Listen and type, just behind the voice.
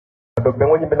do be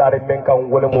ngoni belare men kan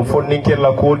wala mo fonninker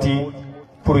la koti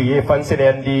pour ye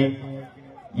fansenandi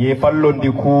ye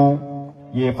fallondi ku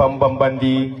ye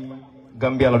fambambandi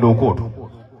Gambia la do koto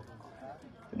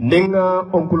ninga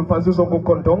onkul fansu sonko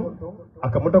kontong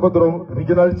akamuta ko doron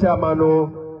regional chairmano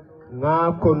nga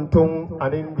kontong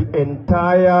anin the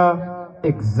entire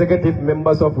executive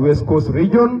members of West Coast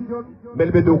region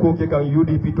melbe do ko ke kan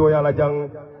UDP to yala jang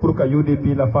pour ka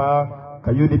UDP la fa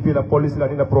ka UDP la police la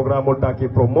nina programme ta ke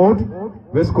promote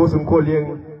West Coast ko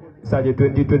lien saje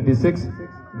 2026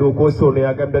 do ko so ne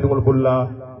agam be ngol bulla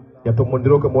ya to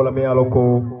mondiro ko mola me alon ko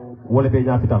wole be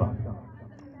nyafitala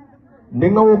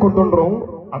ninga wo ko dondrong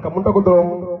akamunta ko dron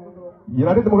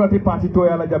United Democratic Party to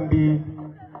yala jambi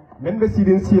men be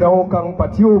sidin sirawo kan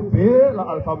patio be la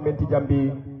alpha menti jambi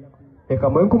e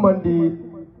kamoy kumandi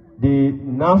the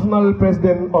national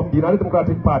president of the United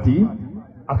Democratic Party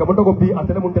akamunta ko bi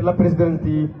atene mun la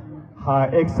presidency Her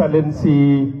Excellency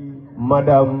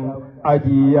Madam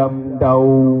Ajiyam Daw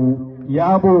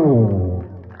Yabo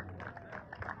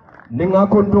ninga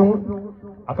kontong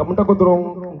akamunta ko dron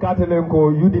katelen ko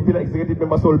UDP la executive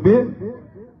member solbe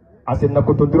asen na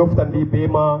ko to drof tandi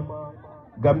bema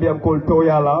Gambian kol to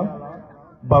yala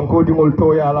banko di ngol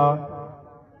to yala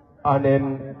anen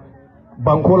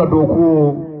banko la doku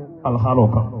al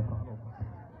haloka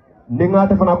ninga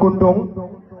te fana kontong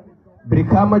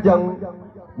brikama jang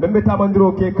membe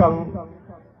tamandiro ke kan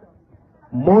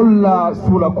molla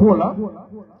sula kola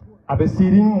abe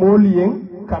siring molien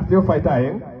karteo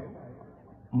faitayen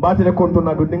mbatele konto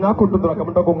na do ninga konto do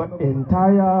kamanda ko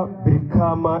entire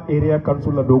Brikama area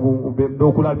council la dogu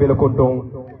dokula bele konto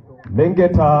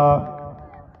mengeta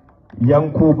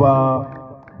Yankuba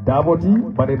Daboti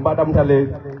bare madam tale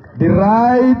the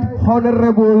right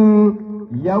honorable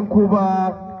Yankuba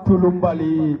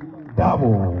Tulumbali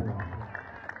Dabo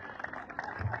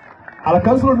al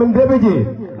council men debeje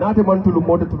nate man tulum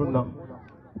mota tulunna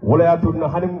wala ya tulna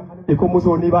hanim e ko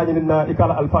muso ni bañi na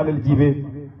ikala alfanel jibe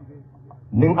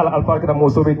ning al alfarka mo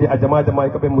sobe di ajama jama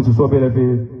ka be musu sobe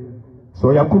lefe so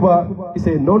Yankuba is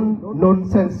a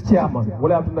nonsense chairman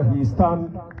wala atuna he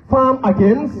stand firm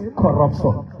against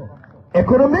corruption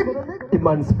economic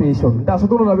emancipation that's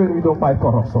what we don't fight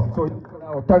corruption so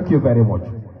thank you very much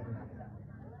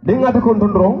ninga ta kon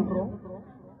dondro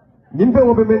nimbe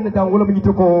mo be men tan wala mi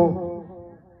to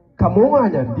kamo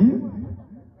nganyandi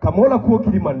kamo la ko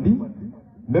kilimandi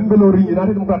membe lo ri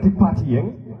United Democratic Party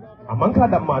yen amanka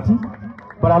damati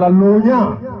bara ala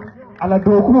lonya ala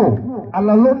doko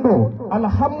ala londo ala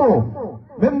hammo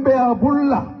membe ya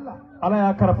bulla ala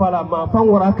ya karfala ma fan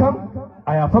warakan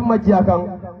aya fan majiakan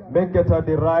mengeta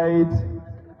the right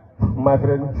my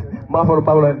friend ma for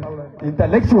bawlan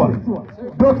intellectual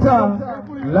Dr.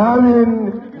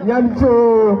 Lamin Nyancho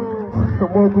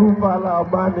mo group ala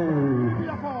mani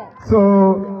so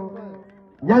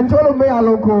Nyancho lo me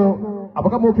aloko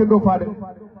abaka mo kendo fade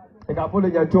e ka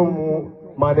fole Nyancho mu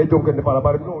Manneh jonken de pala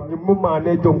bar no nyum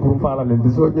Manneh jonkurum fala len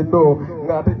so nyendo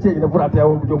ngata ceñ na burate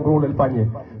yaw jonkurum len panye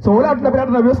so wala na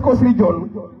bada West Coast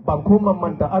region banko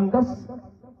mamanta andas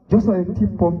just a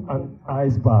tip of an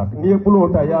iceberg ni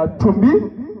bulota ya tombi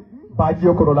baji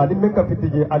ko la ni menka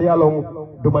fitije ali along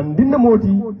do man dinna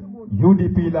moti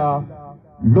UDP la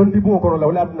londi bu ko la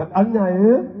wala na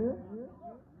alnaaye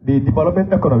the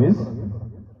development economists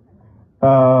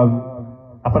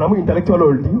apanamu intellectual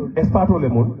oldi espato le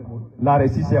mon la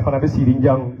resisi afana be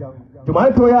sirinjang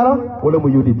jumal to yara wala mu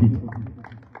UDP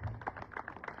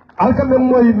alka men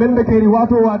moy men be keri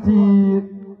wato wati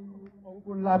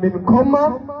onkul la min koma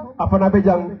afana be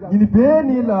jang ni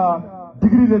beni la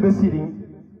degree de siring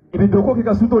ibe doko ke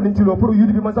ka suto ni tilo pour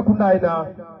UDP manza kunaina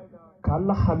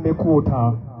kala hamme kota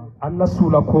alla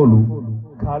sula kolu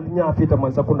kal nya fita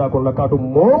manza kunda ko la kato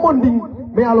momonding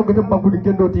me alo gete banku di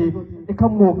kendoti e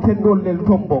kam mo kendo lel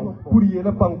tombo pour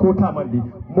yela banko tamandi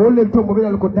mo lel tombo be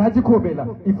ko daji ko bela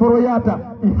I foroyata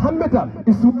I hammeta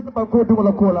I suuta banko to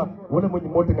wala kola wala mo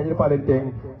nyimote ngani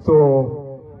falenteng so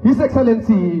His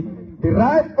Excellency the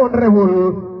right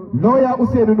honorable lawyer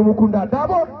Ousainou Numukunda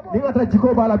Dabo ni ngata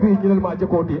jiko bala be nyilal ma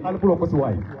jikoti al bulo ko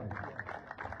suway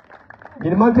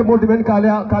ni manke mo dimen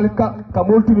kala ka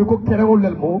moltu ko kerewol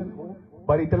lel mo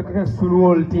bari tel ka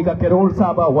sulwol tiga kerewol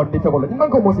saba wadde fegol ni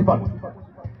manko mo sifat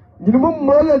ni mum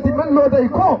molel di man lo day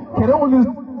ko kerewol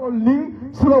ni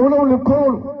sulwol ko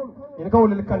ni ka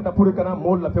wol kanta pour kana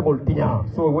mol la fegol tinya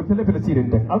so wote le fele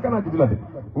sirente alkana judula de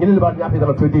ni le ba nyafi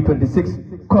dala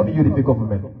 2026 comme UDP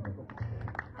government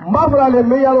mafra le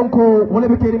me yalon ko wala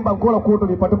be kerim banko la ko to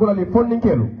mi particularly funding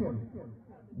kelu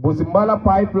Buzimbala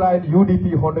pipeline UDP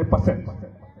 100%.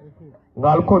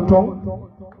 Ngal kontong,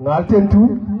 ngal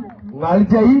tentu, ngal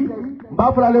jayi,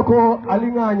 mbafala ko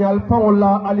alinga nyal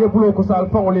fangola ali bulo ko sal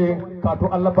fangole kato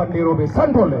alla bandiro be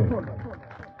santole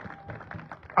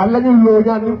alla ñu lo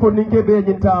ñaan ni ko ninge be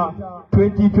ñinta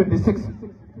 2026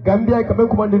 Gambia ka be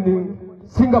ko mandini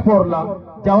Singapore la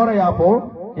jawara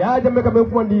yapo ya jamme ka be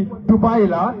ko mandi Dubai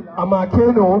la ama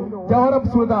keno jawara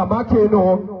suda ama keno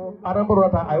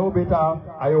aramborota ayo beta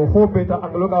ayo ho beta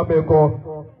angloga be ko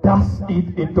dust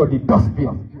it into the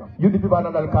dustbin. You the people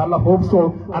that Kala hope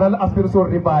so, and aspire so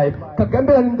revive.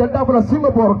 Gambia and the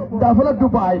Singapore, the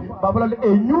Dubai,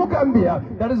 a new Gambia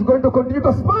that is going to continue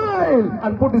to smile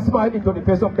and put the smile into the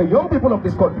face of the young people of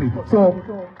this country. So,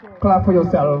 clap for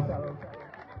yourself.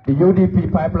 The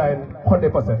UDP pipeline,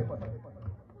 100%.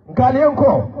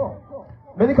 Galianko,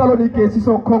 many colony cases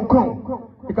of Kong Kong.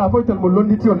 You can avoid the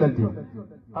Londitio Leldi.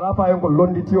 Alafa Yongo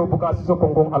Londitio Bukasiso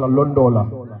Kong Kong ala Londola.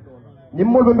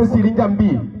 Nimmo be siri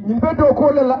jambi nimbe do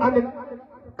ko la ane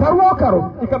karo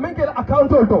karo ikamenke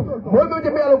account olto mo do je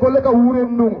be ala golle ka wure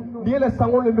nung ni la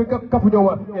sangol le ka kafu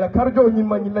nyowa ila karjo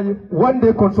nyimma nyilla one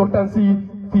day consultancy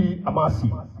fi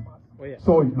amasi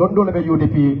so londo le be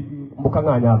UDP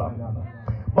mbukanga nyala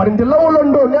bari de law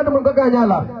londo ne adam ga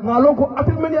nyala ngalon ko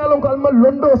atil men yalon ko almal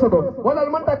londo sodo wala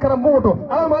alman ta karamboto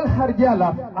almal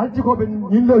harjala aljiko be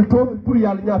nyillel to pour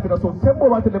yalla nyafira so sembo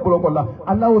watele bolo ko la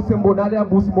allah o sembo dale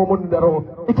abusi momon daro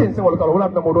iken sengol kala wala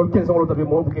na modol ken sengol tabe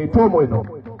mo ke to moy no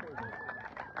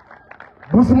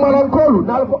busi malon kolu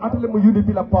nal ko atil mo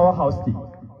UDP la powerhouse ti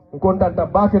ko ndanta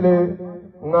bakele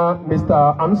nga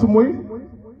Mr. Ansumuy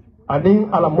aning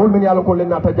ala mol men yalon ko le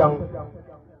nata jang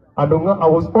Adonga, I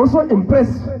was also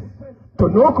impressed to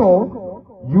know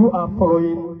you are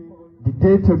following the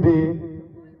day-to-day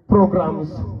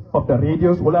programs of the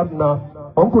radios.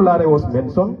 Uncle Larry was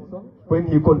mentioned when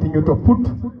he continued to put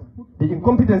the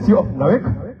incompetency of NAWEC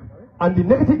and the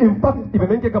negative impact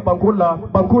even this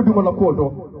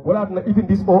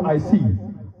OIC.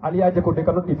 They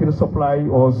cannot even supply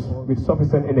us with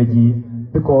sufficient energy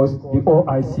because the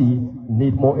OIC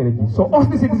need more energy. So us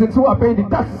the citizens who are paying the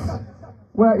tax,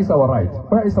 where is our right?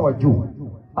 Where is our due?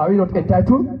 Are we not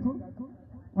entitled?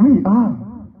 We are.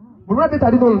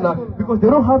 Because they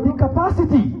don't have the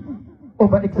capacity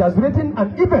of exaggerating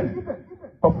an event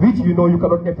of which you know you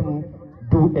cannot even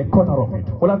do a quarter of it.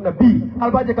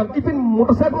 Even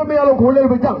motorcycle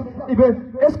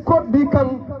even escort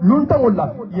can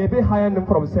hired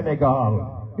from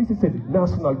Senegal. This is a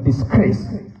national disgrace.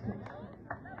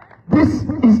 This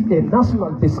is a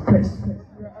national disgrace.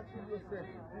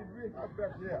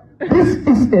 This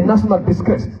is a national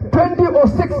disgrace.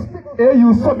 2006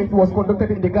 AU summit was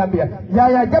conducted in the Gambia.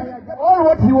 All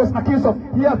what he was accused of,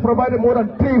 he has provided more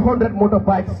than 300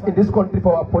 motorbikes in this country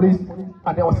for our police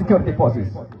and our security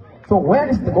forces. So where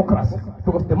is democracy?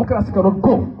 Because democracy cannot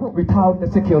go without the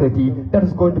security that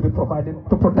is going to be provided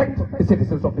to protect the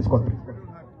citizens of this country.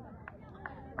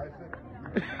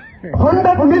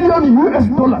 $100 million US.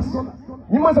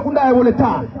 You must have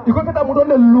you can get a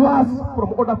laws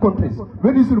from other countries.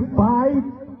 When you should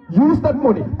use that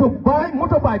money to buy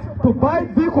motorbikes, to buy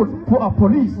vehicles for our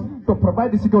police, to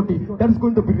provide the security that is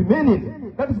going to be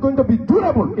remaining, that is going to be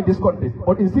durable in this country.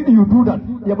 But instead you do that,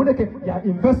 you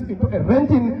invest into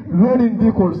renting, loaning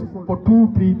vehicles for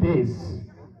 2-3 days.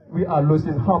 We are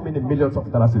losing how many millions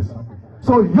of dollars?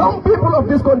 So young people of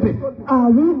this country, are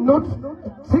we not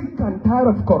sick and tired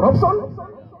of corruption?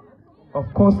 Of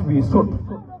course we should.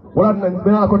 Only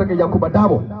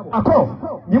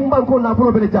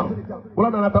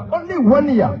 1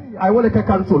 year I want to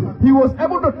council. He was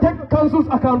able to take council's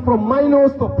account from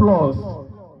minus to plus,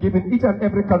 giving each and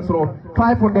every councillor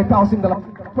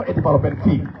 $500,000 for a development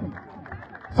fee.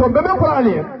 So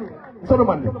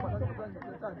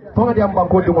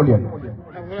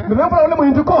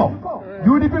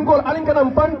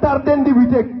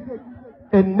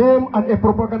a name and a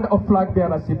propaganda of flag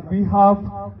bearership. We have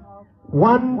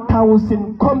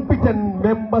 1,000 competent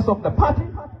members of the party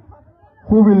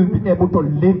who will be able to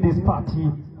lead this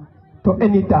party to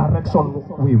any direction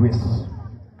we wish.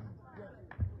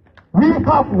 We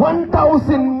have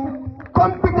 1,000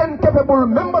 competent, capable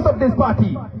members of this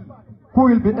party who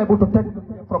will be able to take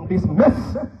from this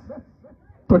mess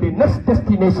to the next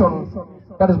destination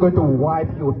that is going to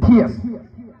wipe your tears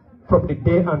from the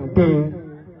day and day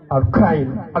are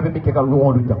crying and making a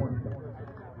long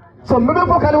so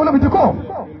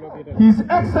His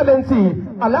Excellency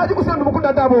Alhaji Hussein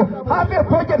Mukunda Dabo have a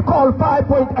project called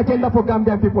 5-point agenda for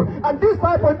Gambian people, and this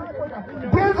 5-point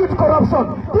deals with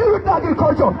corruption, deals with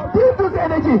agriculture, deals with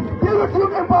energy, deals with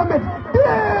youth empowerment,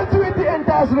 deals with the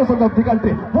entire citizens of the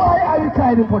country. Why are you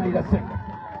crying for leadership?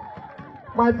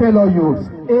 My fellow youths,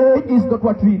 age is not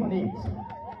what we need.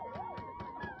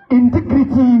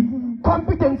 Integrity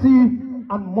Competency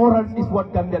and morals is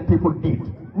what Gambian people need,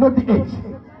 not the age.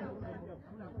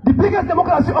 The biggest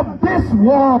democracy of this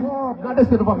world, not the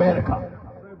state of America.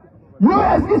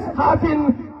 US is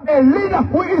having a leader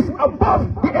who is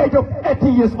above the age of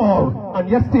 80 years old, and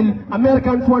yet still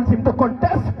Americans want him to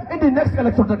contest in the next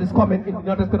election that is coming in the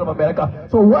United States of America.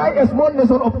 So why a small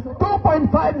nation of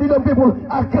 2.5 million people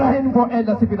are crying for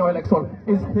a civil election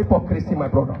is hypocrisy, my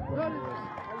brother.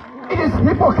 It is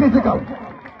hypocritical.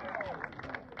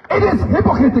 It is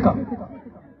hypocritical.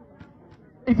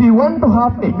 If you want to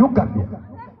have a new Gambia,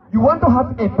 you want to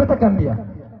have a better Gambia,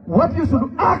 what you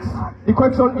should ask the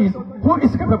question is, who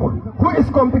is capable, who is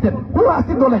competent, who has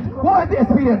the knowledge, who has the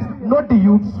experience, not the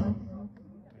youths.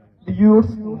 The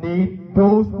youths need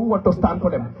those who want to stand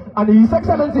for them. And His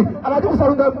Excellency, Alhaji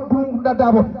Usarunda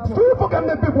Dabo, stood for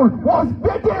Gambian people, was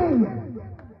beaten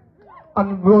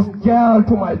and was jailed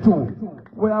to my two.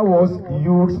 Where was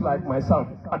youths like myself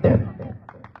at then?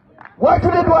 Why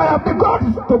today do I have the guts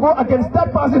to go against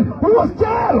that person who was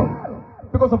jailed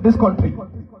because of this country?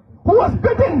 Who was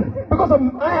beaten because of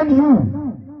I and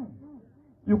you?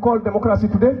 You call democracy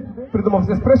today freedom of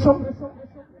expression?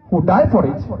 Who died for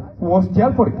it? Who was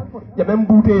jailed for it? Yamen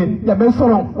Bute, Yamen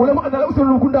Solong,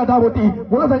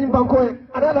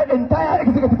 another entire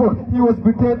executive board. He was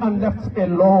betrayed and left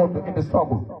alone in the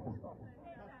struggle.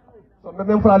 So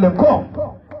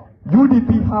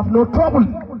UDP have no trouble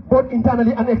both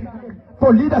internally and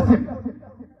for leadership.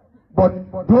 But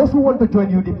those who want to join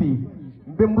UDP,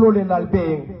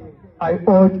 I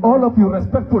urge all of you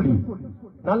respectfully,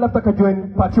 Nalataka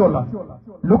join Patiola.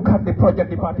 Look at the project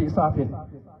the party is having.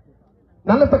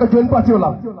 Nalataka join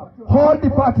Patiola. Hold the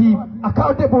party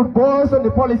accountable both on the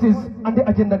policies and the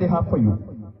agenda they have for you.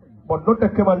 But not to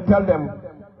come and tell them,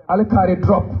 I'll carry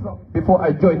drop before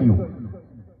I join you.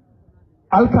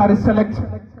 I'll carry select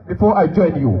before I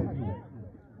join you.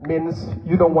 Means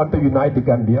you don't want to unite the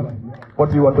Gambia,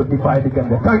 but you want to divide the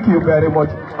Gambia. Thank you very much.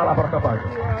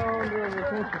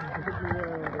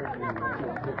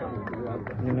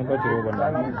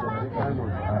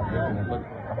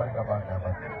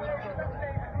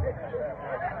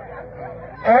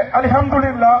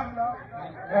 Alhamdulillah,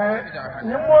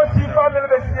 Nimo Sifal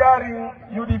Besiari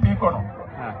UDP Kono.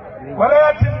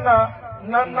 Walayatina,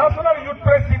 National Youth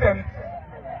President,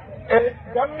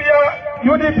 Gambia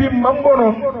UDP Mambono,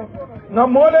 na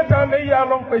more than a year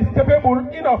long is capable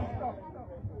enough,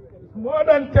 more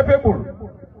than capable,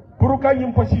 Puruka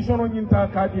in position on Inter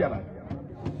Kadiala.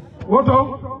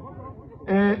 Woto,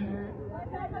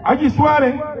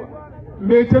 Ajisware,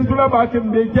 me Tentula Bakem,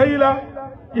 me Jaila,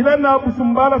 Ilana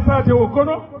Busumbala Sate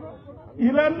Okono,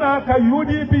 Ilana ka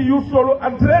UDP youth solo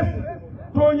address,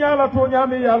 Tonya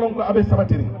me Yalonga Abe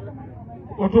Sabatini.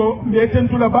 Oto, me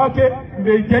Tentula Bake,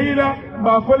 me Jaila,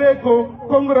 Bafoleko,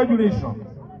 congratulations.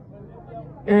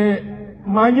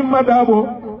 Manyim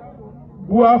Madabo,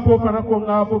 Buafo Panako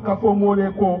Ngafo Kafo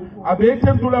Moleko, Abe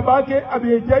Tentula Bake,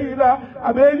 Abe Jaila,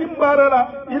 Abe Limbarala,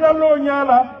 Ila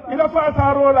Lonyala, Ila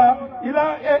Fatarola,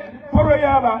 Ila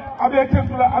Foroyala, Abe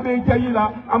Tentula, Abe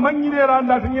Jaila, Amanira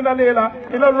Natina Lela,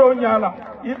 Ila Lonyala,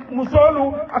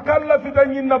 Musolu, Akala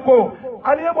Fitanako,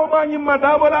 Aliabo Manyim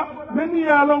Madabola, many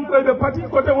along the party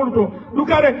Kotamuto,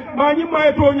 Lucare, Manyim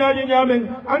Maetonya Yamen,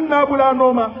 Annabula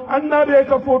Noma,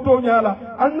 Annabeka Fotonyala,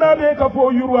 Annabeka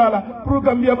for Uruala,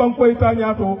 Prugambia Banqueta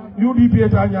Nyato, UDP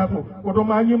Tanyato,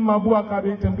 Otomanyim Mabua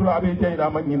Kabe Tentula Abe Jaila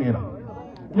Maninera.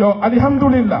 Yo,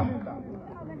 Alhamdulillah.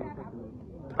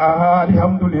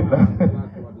 Alhamdulillah.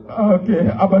 Okay,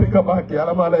 Abarika Baki,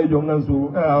 Alamala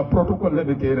Yongansu, protocol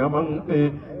levicator among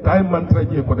time mantra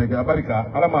Kotega, Abarika,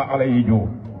 Alama Alayejo.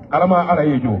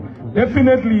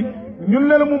 Definitely,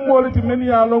 Nulemu Moliti many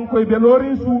along Koi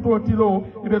Belorin Suit or Tilo,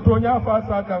 Ibetonia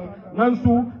Fasakan,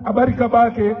 Nansu, Abarika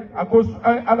Bake, Akos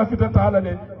Alafita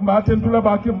Talane, Martin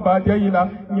Tulabakim,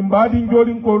 Badiaila, Nimbadin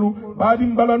Jolin Kolu,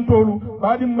 Badin Balantolu,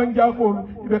 Badin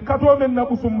Manjakolu, the Katomen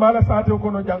Nabusumbala Sate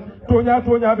Okonojang,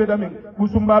 Tonya Bedamin,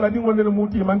 Busumbala, Dimon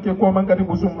Muti, Manke Komangati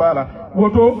Busumbala,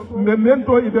 Woto,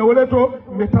 Memento, Ibeoleto,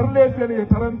 Metarle,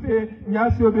 Tarante,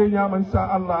 Nyasio Benyam,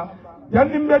 Allah.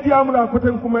 Yandim Mediamra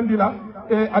Koten Kumandila,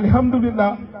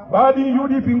 Alhamdulillah, Badi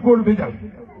UDP Nkol Bejang,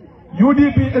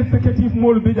 UDP Executive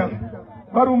Mol Bejang,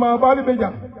 Baruma Bali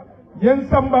Bejang, Yen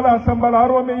Sambala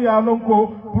Rome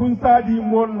Yalonko, Brunsadi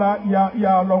Mola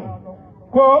Yalong.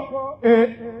 Ko,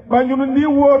 Banyundi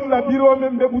Word la Biro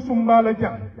Membe Busumbala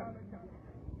Jang.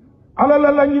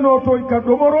 Alala Ninoto,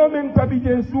 Kadomoro Men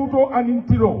Tabije Suto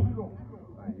Anintilo.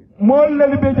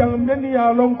 Mol Bejang Meni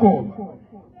Yalonko.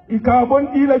 Ikabon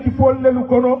ila kifolle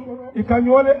lukono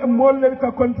ikanyole molle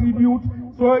ka contribute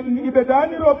so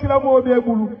ibedani ro kila mo be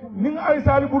bulu ning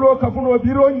aisal bulo ka funo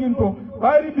biro nyinto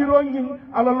bayri biroñin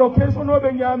ala location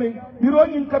oɓe ñaamen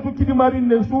biroñin katu kidimarin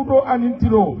ne suuto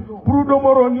anintiro pour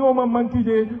ɗomoro ni oma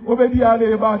mankije oɓe ɗiyale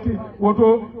e ɓaake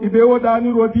woto iɓe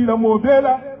woɗaniro dina mo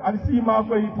beela aɗa sima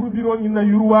fayi pour biroñin na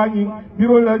yurwañin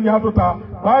birola ñatota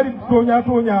bayri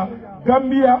toña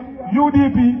Gambia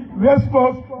UDP West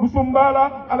Coast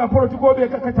Musumbala ala politikoɓe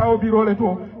kakatawo birole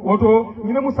to woto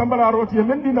ñine Musambala roti e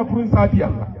men ɗina pour sadi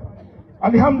Allah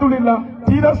alhamdulillah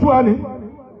tira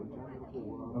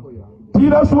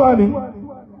suwane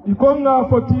ikonga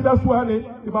fo tira suwane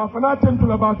iba fana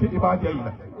tentula bake iba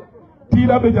jayla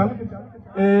tira be jang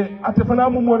ate fana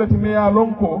mu molati me ya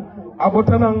lonko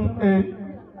abotanan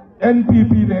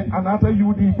NPP le anata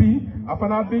UDP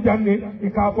afana be janne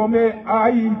ika fo me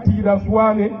ayi tira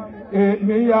suwane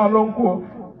me ya lonko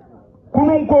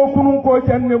kunun ko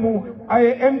janne mu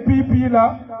ay NPP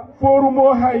la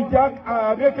forumo hijack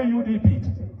avec UDP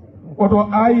oto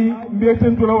ayi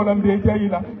mbiyetentula wala mbiye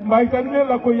jayila mbay tan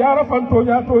la ko yara fan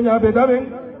toña be daren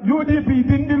UDP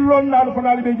dindin lonnal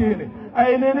fanali be jeele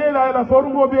ay nene la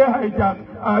forumo be hijack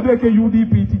avec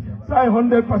UDP ti say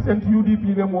 100%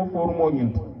 UDP le mo forumo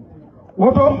nyinti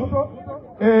woto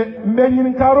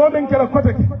mbeñin karoɓen kela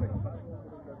koteke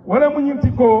wala mu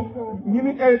ñinti ko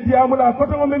ñini diyamula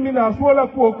kotogo men mina suwola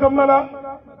ko kammala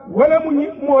wala mu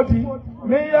moti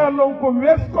mais ya lon ko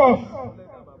West Coast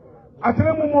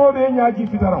atre mu moɓe ñaaji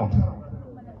fitarawta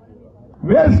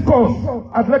West Coast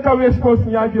atre ka West Coast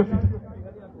ñaaji fita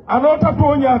anota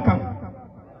toña kan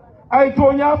ay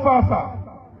toña fafa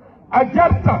a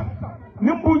jarta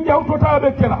nimbu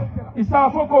jawtotaɓe kela isa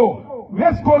fo ko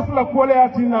West Coast la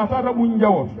koleyatina tata ɓun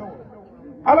jawot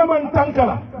alaman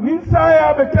tankala min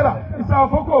sayaɓe kela isa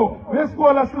fo ko West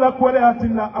Coast la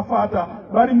koleyatinna a fata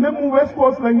bari memu West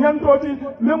Coast la ñantoti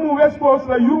memu West Coast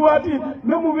la yurwati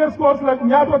memu West Coast la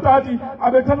ñatotati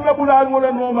aɓe tan laɓulal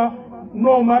ngole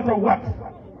nomata wat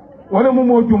wala mu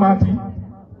mo jumati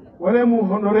wala mu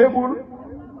honorable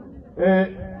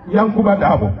Yankuba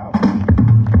Dabo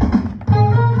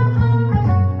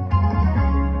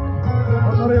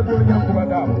honorable Yankuba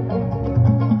Dabo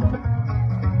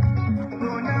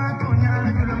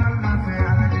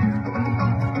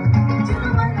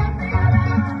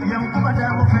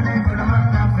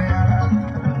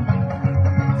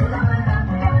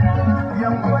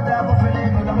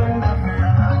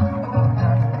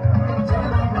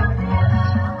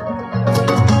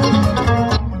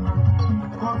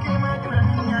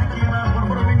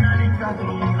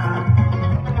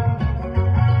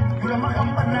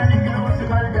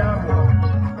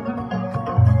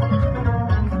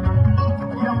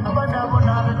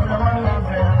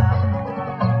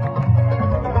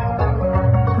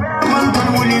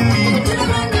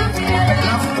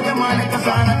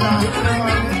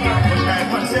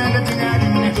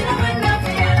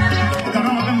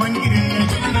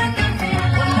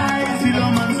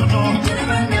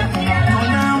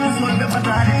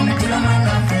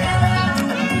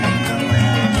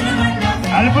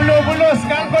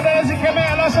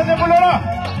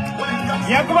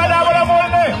Yankuba Dabo la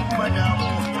molde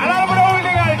ala bro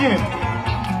Weligara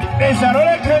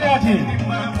desarole kreati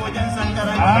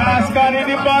askari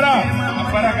di bara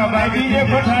baraka bagi ye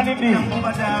kothani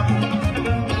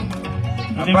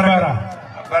di bara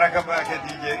baraka bagi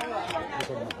DJ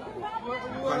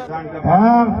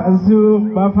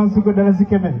fansu ko dala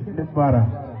sikeme di bara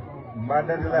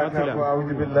badallah ko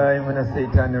a'udhu billahi minash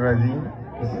shaitanir rajim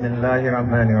bismillahir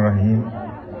rahmanir rahim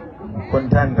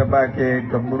kontaan tabake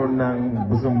kamburun nang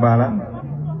Busumbala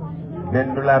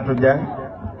Bendulato jang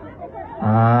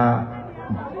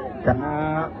kana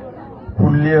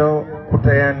kullio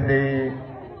kutayande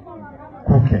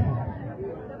kuke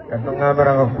kato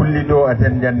ngabaranga kulli do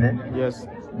aten jande yes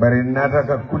bari nata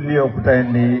ka kullio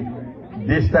kutayande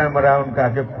this time around ka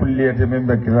ke kulli te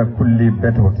membe kila kulli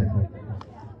betote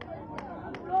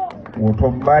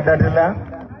woto badadala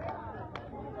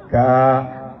ka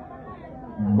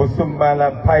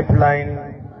Busumbala pipeline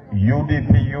UDP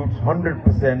youth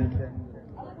 100%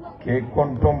 ke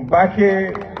kontom bake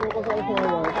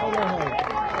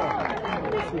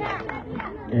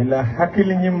ila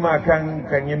hakili nyimma kan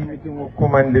kanyim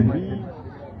komande bi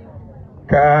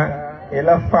ka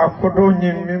ila fa kodo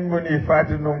nyimmi muni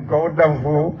fatinum ko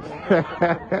damfo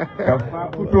ka fa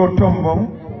kodo tombom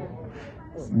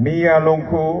mi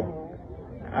yalonko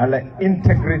ala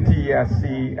integrity ya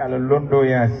si ala londo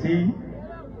ya si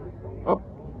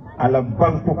ala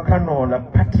banku kano la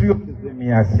patriotism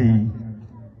ya si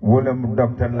wala mu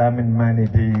Dr. Lamin Manneh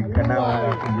di kana wala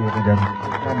kuliyo jam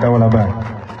nanda wala ba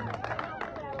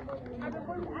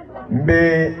mbe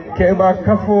keba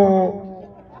kafo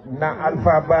na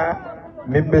alpha ba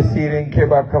mbe sirin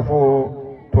keba kafo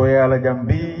to yala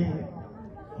jambi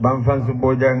banfansu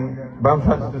bojang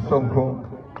banfansu sonko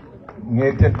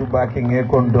nge teddu bake nge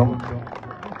kondom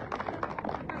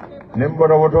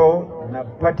nemboro woto na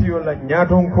patio la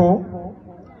nyatonko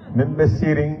membe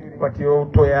siring patio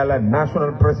to yala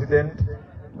national president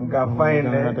nga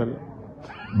fayne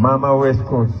mama West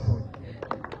Coast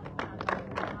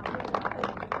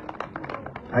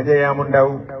aja yamu ndaw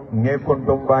nge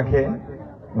kondom bake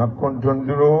nga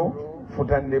kontondiro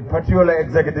futande patio la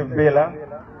executive bela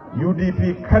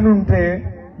UDP kanunte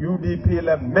UDP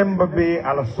la member be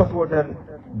ala supporter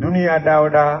dunia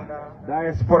dawda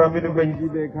diaspora minu ben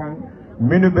jibe kan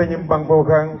minu ben banko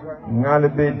kan ngal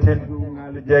be tendu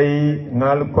ngal jayi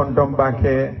ngal kondom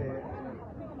bake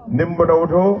nimbo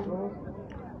dawto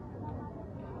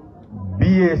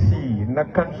BAC na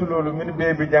kansulolu minu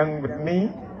be bi jang ni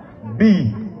bi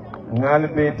ngal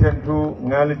be tendu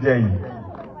ngal jayi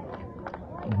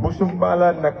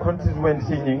busumbala na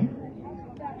constituency nying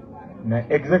na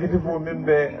executive women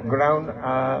be ground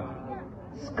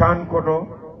scan kodo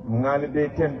ngali be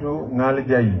tentu ngali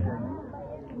jayi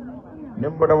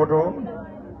nembo dawoto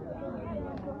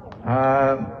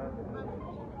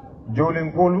jolin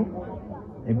kolu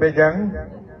e bejang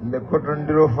be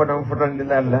kodondiro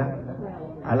fotandilalla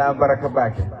ala baraka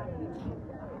bake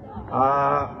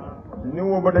ni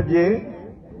wo bada je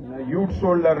na youth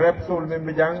soul la rep soul men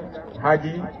bejang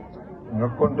haji nga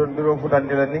kontondiro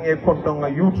futandila ni nge konton nga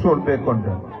youth soul be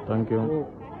konton. Thank you.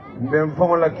 Mbem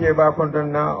fongo la keba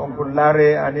konton na onkul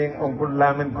lare ani onkul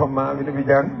lamen koma wini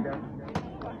bijan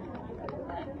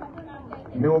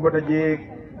mi wo bata je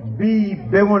bi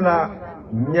bengo la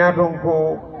nyadon ko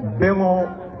bengo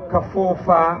ka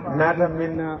fofa nata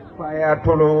minna faya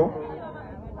tolo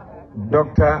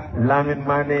Dr. Lamin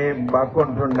Manneh mba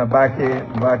konton na bake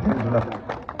mba tendula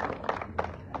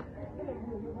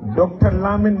Dr.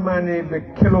 Lamin Manneh be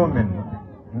kilomen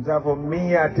nzafo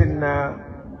miyatinna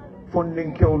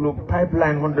funding kewlu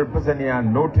pipeline 100% ya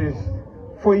notice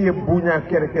fo ye bunya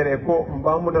kere ko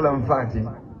mbamudalam fati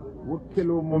wo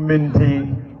kelo mu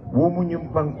menti wo mu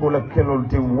nyum banko la kelol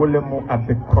te wole mu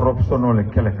abe corruption le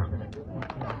keleka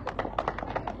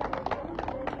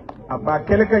aba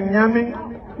keleka nyami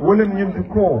wole nyum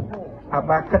ko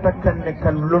aba katakanne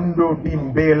kan londo di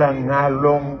mbela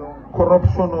ngalong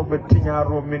corruption o be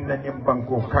tiñaro min na nyum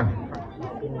banko kan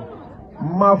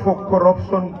ma fo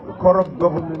corruption corrupt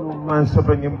government man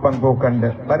soto nyim banko kande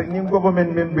bari nyim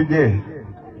government men bije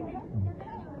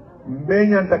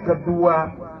mbenya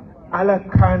ndakaduwa ala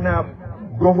kana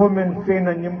government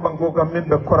fena nyim banko kam men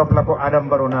be corrupt la ko adam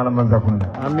baro na la manzakunda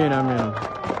Amin amin.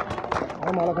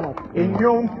 e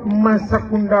nyom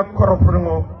masakunda corrupt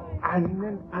ngo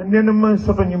anen man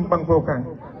soto nyim banko kan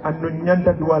ando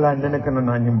nyanda duwala nene kana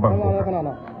na nyim banko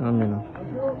Amin.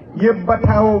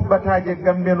 yebbatawo bataje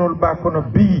gambenol ba kono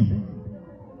bi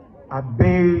a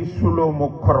be sulo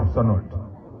mo corruption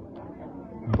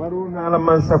baruna la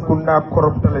man sakunda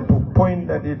corruptale to point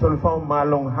that it all found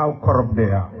malong how corrupt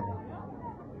they are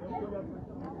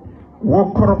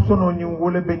wo corruption on you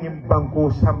wole be nyim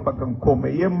banko samba kan kome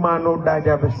ye mano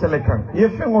daja be selekan ye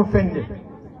fengo fende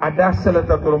ada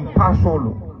selata dorom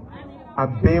pasolo a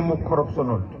be mo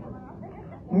corruption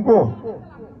ngo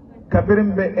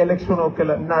kabirin be election o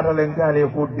kala natalen gale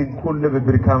ko dinkol le be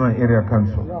Brikama area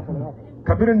council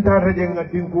kabirin taraje nga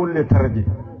dinkol le taraje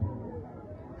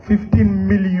 $15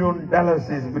 million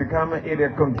is Brikama area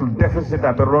council deficit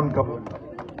at the run kap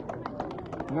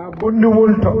na bondi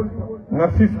wolto nga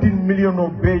 15 million o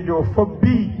bejo for B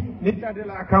ni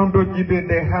tadela account o jibe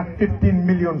they have 15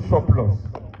 million surplus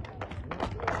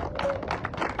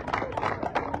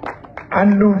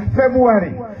and in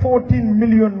February 14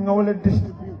 million nga wala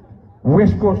distribute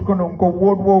West Coast kono ko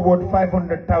ward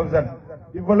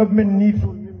 500,000 development needs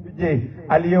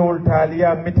aliya ulta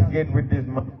aliya mitigate with this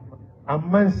money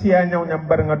amman siya nyaw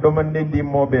nyambar nga domande di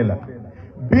mobela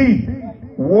B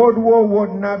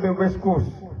ward na be West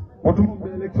Coast otum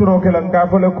election kala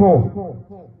ngafale ko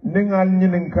ningal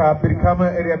nyinin ka Brikama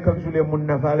area council mun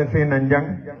na fale fe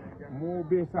nanjang mo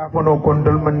be sa fono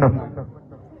kondol man na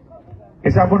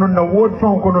isa fono na ward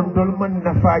fon kono dol man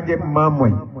na faaje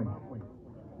mamoy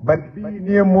but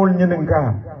ni mol nyinin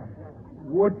ka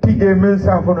woti e men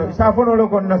safono lo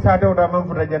kon na sade o da man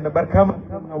futa jande barkama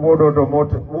wodo do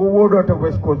moto wodo to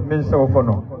West Coast men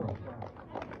safono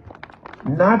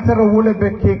natara wole be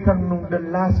ke kan the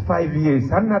last 5 years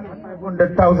hanna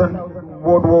 500,000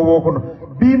 wodo kono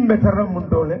bi metara mun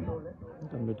dole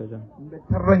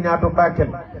tarra nyaato bakel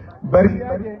bari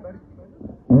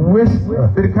West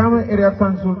Brikama area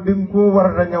council din ko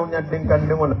warata nyaw nyat din kan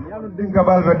ngola din ka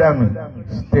balbe dami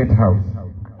State House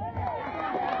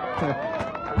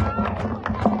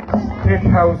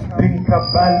din ka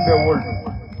balbe wol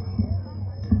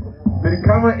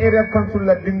Brikama area council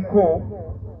la dinko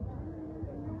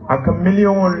aka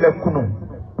million le kuno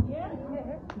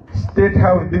state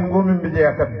house dingo min bije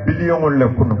aka billion le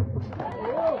kuno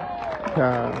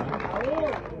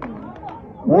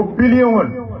wo billion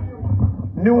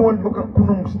ni won buka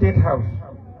kunum state house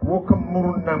wo kam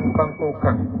murun nan banko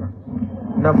kan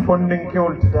na funding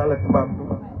kewol tala tbam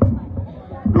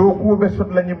do ko be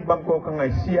sot la nyim banko kan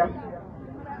ay sia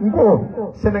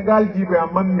ngo Sénégal jibe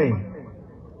amamme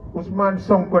Ousmane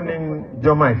Sonko ning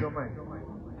Diomaye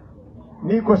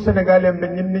ni ko Sénégalais be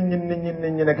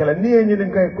ñin kala ni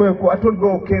ñin kay ko atol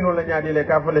go keno la ñaadi le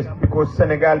ka fale ko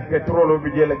Sénégal pétrole bi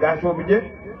je le gaz bi je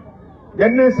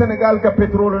janne Sénégal ka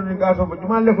pétrole ni gaz bi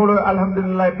juma le folo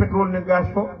alhamdulillah pétrole ni gaz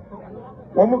fo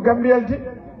o mu gambiyalti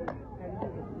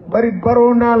bari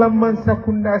barona la man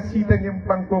sakunda sita ñim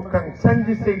banko kan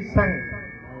sanji sey sang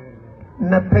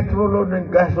na pétrole ni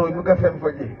gaz bi ka fen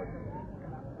faji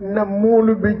na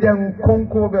mulu bi jang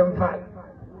konko be faal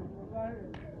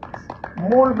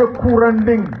mul be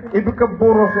kuranding ibuka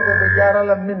boroso be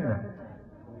jarala minna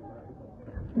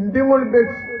ndimol be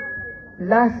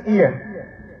last year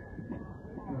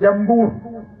jambur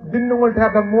dinnol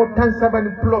tata mo tan sabani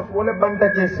plus wala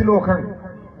bandaje silo kan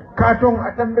katon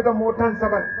atambe da mo tan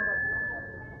sabani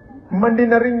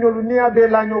mandina rignolu niya be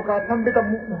laño ka tambe da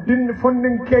din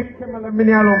fondin kek mala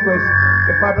minialon ko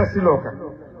e fata silo kan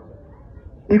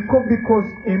iko because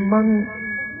imang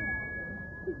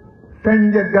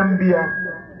Tanja Gambia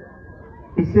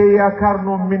ise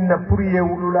yakarno minna pour ye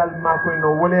wululal makoy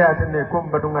no woleyatane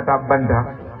comme badungata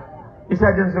banda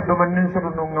isa jen so doman nin soto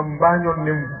no ngam bañol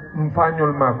ni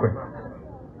mfañol makoy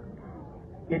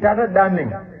itata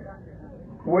daning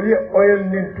woli oil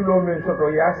nin tulo men soto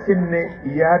ya sinne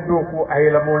ya do ko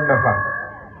ayla mol nafa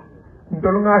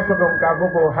ndolunga soto ka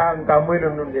ko ha nga moyno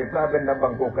non de fa benda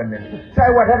banko kanen say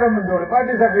watata min dole ba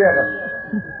disappear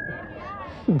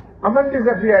aman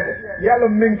disappear yalo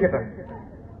menketa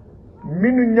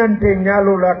minu nyante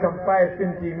nyalo la kam pae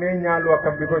finti me nyalo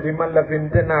kam because malla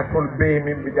fintena tol be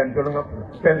min bidan tol nga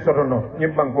pen soto no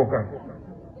nyimban ko kan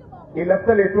ila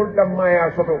tale tol damma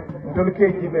ya soto ndol ke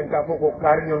jiben ka ko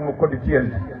karñol mo kodi tiel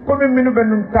ko min minu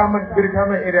benum taman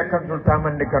birkama area kan tol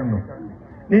taman de kanno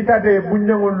ni tade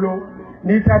bunyangol lo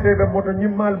ni tade be moto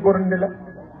nyimmal bornde la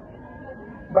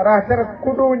bara tara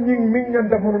kudo nying min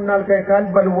nyanda munal kay kal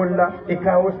bal wala e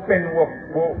ka o spend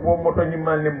wo moto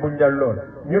nyimal ne bunjal lol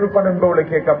ñu fa dem bawle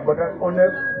ke kam bota on a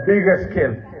bigger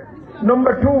scale.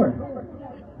 Number 2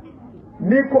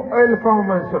 ni ko oil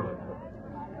farmers so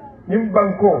nim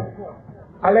banko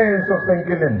ala en so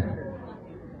sangilen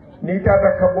ni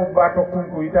tata kabo bato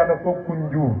kunku itata ko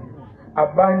kunjur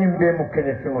abani mbe mu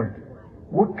kenye fingol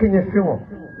wo kenye fingo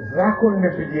zakon ne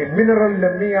biye mineral le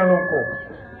mi alon ko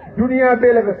dunia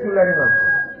bela be sularima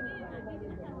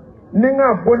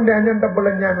ninga bonde anyanda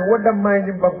bola nyami wada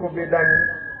mayni banko be dani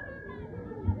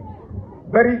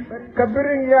bari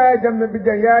kabirin ya jamme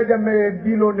bija ya jamme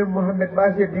dilo ne Mohammed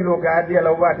Basir dilo ga adi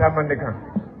ala wata mande kan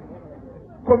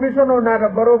commissioner na da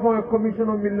baro fon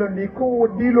commissioner million ni ko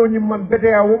dilo ni man bete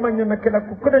ya wo man na kala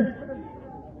ko kodan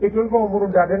e tol ko muru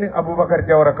da dani Abubakar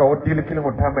Jawara ka wodil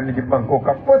kilimo tamani di banko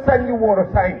ka fo sanni woro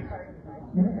sai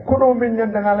kono min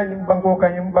nyanda ngala nyim banko ka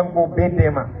nyim banko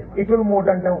bedema itol mo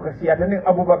dan daw ka siya dani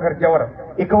Abubakar Jawara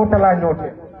e kawtala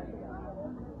nyote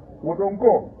wodon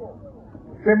ko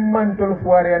femmantol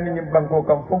foire ani nyim banko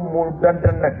kam fo mo dan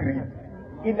na greed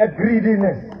in a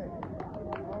greediness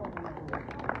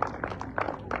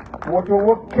woto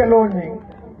wo keloni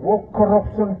wo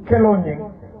corruption keloni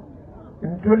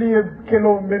ntoli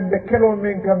kelo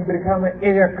men kam birkama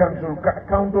area council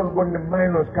council bonde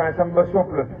minus ka samba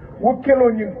sople wo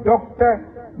keloni docteur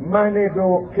Manneh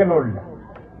do kelol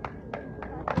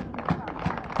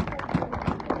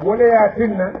wole ya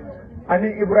tinna ani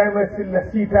Ibrahima Silla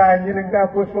sita ñene nga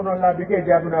ko sono la bi ke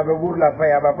jamuna be wurla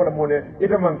faya ba ko mo le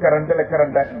ita man karanta le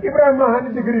karanta Ibrahima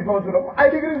hani degree fonsulo ay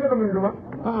degree sono min duma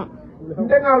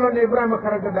ndenga lo ne Ibrahima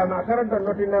karanta dama karanta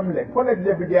noti namle college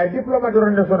le bi ay diploma do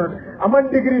ronde sono aman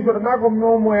degree sono na ko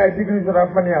mo mo ay degree sono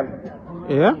afanial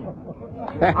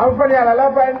afanial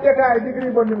la fa en deta ay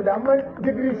degree bon mi da aman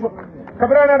degree sono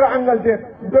kabrana do Angleterre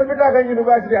do bi ta ga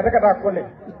university ataka ta college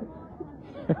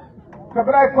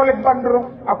kabra college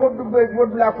bandro ako dubbe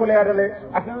wodla ko leadale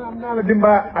atana amna la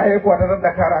dimba ay ko tata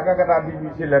Dakar aga gata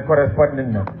BBC le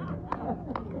correspondent na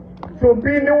so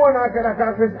bi ni wona kala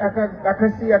aka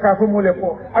si aka ko mole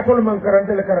ko atol man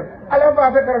karante le karante ala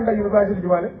ba ta karanta university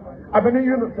jumale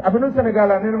abenu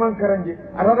Senegal ne man karanje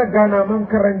ala Ghana man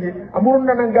karanje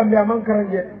amurunda nan Gambia man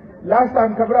karanje last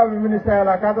time kabra minister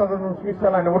ala kata no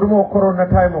Switzerland wodumo corona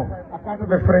time o akata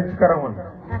be French karamon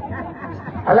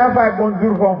ala fa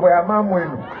bonjour fon fo ya ma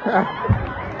moyno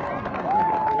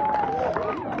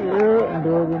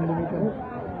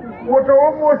woto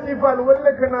o mo sifal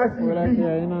walla kana si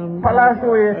bi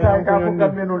palaso e ta ka ko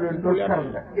gameno le dol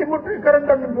karla imo tu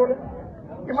karanda min dole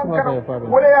imam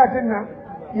karam wala ya tinna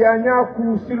ya nya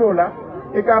ku silola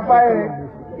e ka bae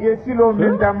ye silo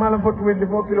min da malam for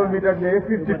 24 kilometers de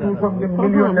 52 something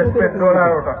million de spend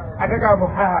dollar ota ataka mo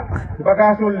ha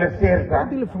bagasol le serta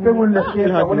femul le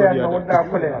serta wala ya wonda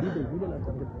ko le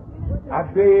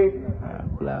abe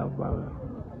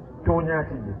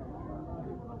toñati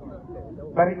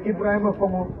bari Ibrahima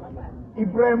fomo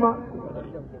Ibrahima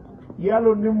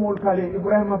yalo nimol kale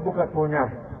Ibrahima buka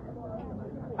toñati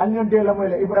alñan de la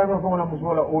moy Ibrahima fomo la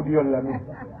musola audio la ni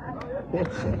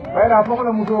bayra fomo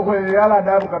la muso ko yala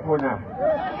da buka toñati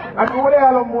ak wala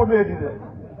yalo mobedi de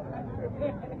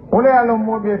wala yalo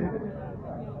mobedi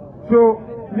so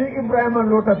ni Ibrahima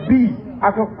lota bi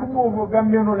aka kumo mo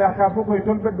gambeno la ka foko e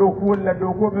tolbe do ko wala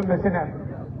do ko be Sénégal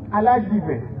ala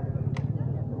jibe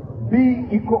bi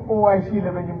iko OIC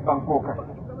le benyum banko ka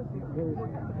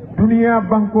dunia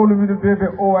banko lu minu bebe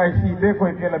OIC be ko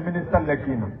ke la minister la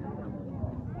kina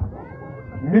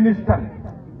minister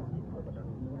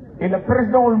ila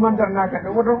president ul mandar naka de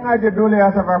wodo ngaje dole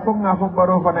ya safa ko nga fo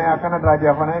baro fana ya kana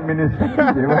raja fana minister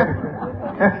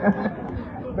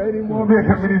bayri mo be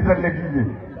ka minister la kiji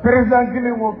president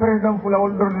kile mo president fula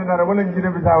wol dornara wala njine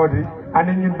bi sawati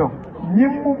ani nyindo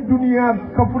ñimmum duniya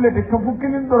kafulete kafu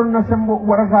kilin ɗon na sembo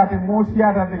warasate mo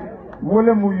siyatade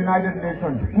wole mo United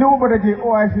Nations ne wo bada je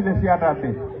OIC le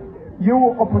siyatate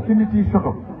yewo opportunity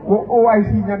soto wo OIC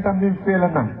ñantam min fela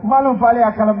nan malum faale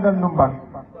a kalam dal num ban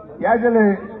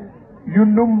yajale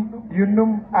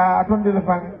yundum a tonde le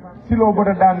fan silo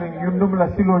bada dami yundum la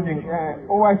silo ñing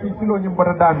OIC silo ñing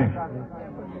bada dami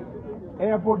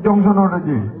airport Johnson o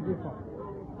je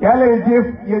yale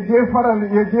ye je faral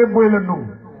ye je boyla num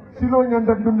silo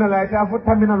ñanda dunna la ta fo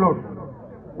tamina lol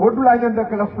wodula ñanda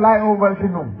kala fly over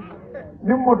tinum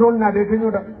nim motol na de teñu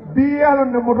da bi yalo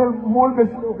ne motol mol be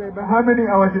silo kay ba how many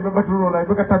hours be baturo la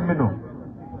be ka tamino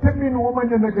tamino o ma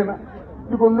ñanda kala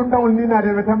diko lu ndawul ni na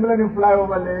de be tamila ni fly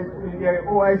over le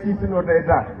OIC silo da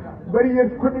ta bari ye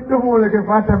ko di domo le ke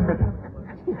fa tambeta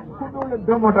ko do le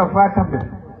domo da fa tambeta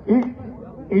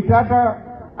itata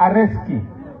areski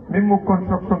mimu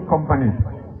construction company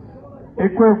e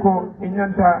ko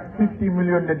inyanta 50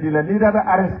 million de dila ni dada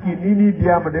areski ni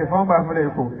diama de famba fere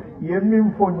ko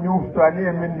yemin fo nyuf to ani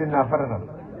yemin dina farata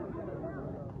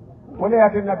wala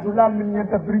yatin abdullah min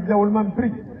nyanta bridge wal man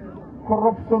bridge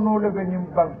corruption no le benim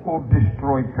banko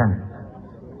destroy kan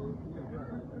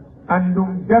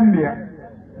andum Gambia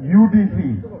UDP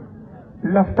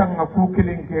laftanga ku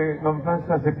kilinke ngam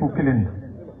fansa se ku kilin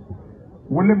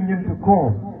wolem nyanta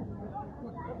ko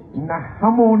na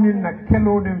hamoni na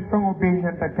kelo den fango be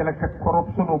nyanta kala ka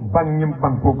corruption o bangim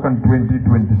banko kan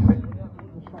 2026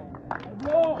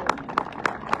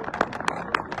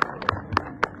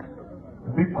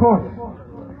 because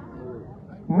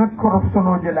na corruption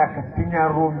o jela ka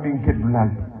tinyaro min ke dulal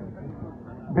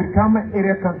bir kama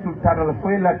area consultada la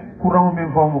foi la courant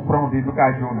min fomo courant de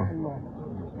education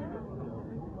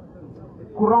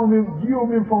courant min jio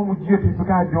min fomo jio de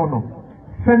education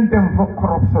fentem fo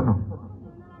corruption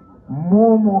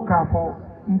momo ka fo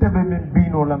ndebe min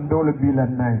bino lam dole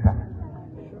bilan naita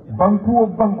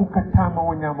banku katama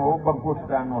o nyama o banku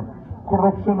stanon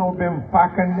corruption o ben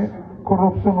fakanne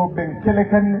corruption o ben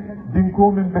kelekanne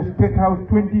dinko min be state house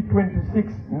 2026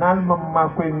 nalma ma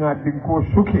koy nga dinko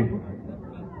suke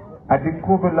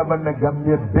adinko be labanna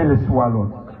Gambia bele swalon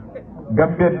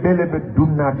Gambia bele be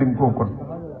dunna dinko kon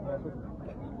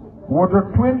woto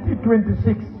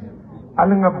 2026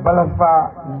 alinga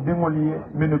balafa ndingoliye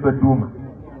minu be duma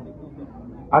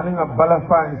alinga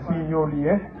balafa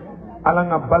signoliye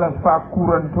alanga balafa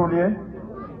kurantoliye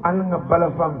alanga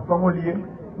balafa fangoliye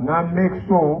nga make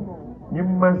sure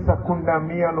nyimman sakunda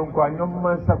miyalon ko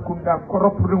nyomman sakunda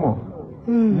koroprimo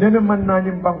nene man na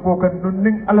nyim banko kan nun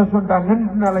ning ala sonda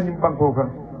ngandina la nyim banko kan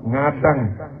nga dang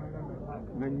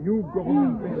na new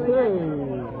government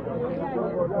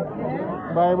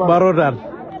Barodat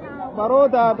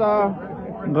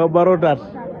nga barodat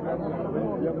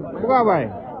buka bay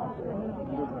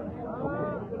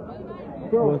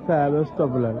ko sa be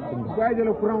stop la gay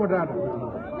jël courant data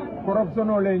corruption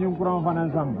o le ñu courant fanan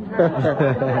sam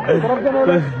corruption o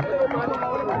le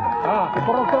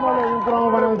ñu courant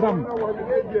fanan sam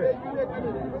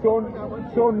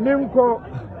so nim ko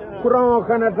courant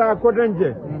kanata ko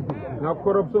danje na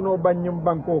corruption o banyum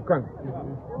banko kan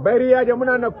bayri yaaje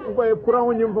muna na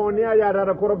courant nyum fo ni ya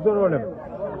dara corruption o le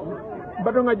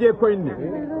bato nga je koyni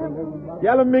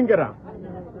yalla mingara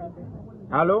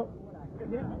allo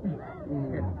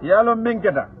yalo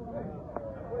menketa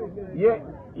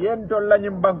yen to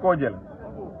lañim bankojel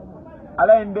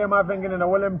ala en ndema fengene na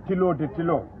wolem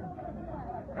tilo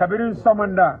kabirin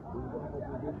samanda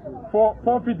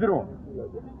fo fitiro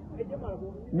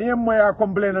ni moya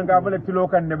complain nga fele tilo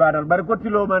kan ne badal bari ko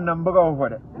tilo man nam baga o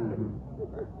fode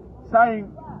sayin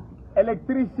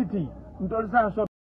electricity ndol sa so